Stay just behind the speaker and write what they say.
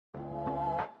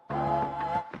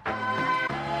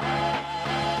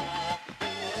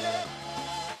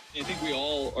I think we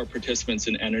all are participants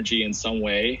in energy in some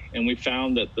way, and we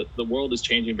found that the world is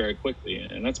changing very quickly,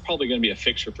 and that's probably going to be a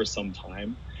fixture for some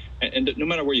time. And no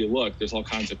matter where you look, there's all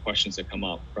kinds of questions that come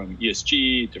up, from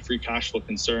ESG to free cash flow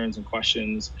concerns and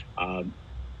questions, an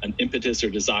impetus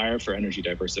or desire for energy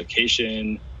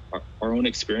diversification, our own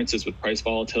experiences with price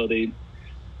volatility.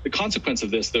 The consequence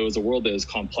of this, though, is a world that is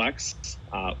complex,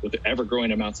 with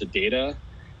ever-growing amounts of data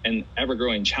and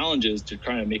ever-growing challenges to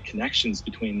try to make connections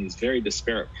between these very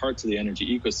disparate parts of the energy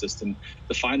ecosystem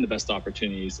to find the best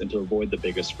opportunities and to avoid the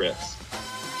biggest risks.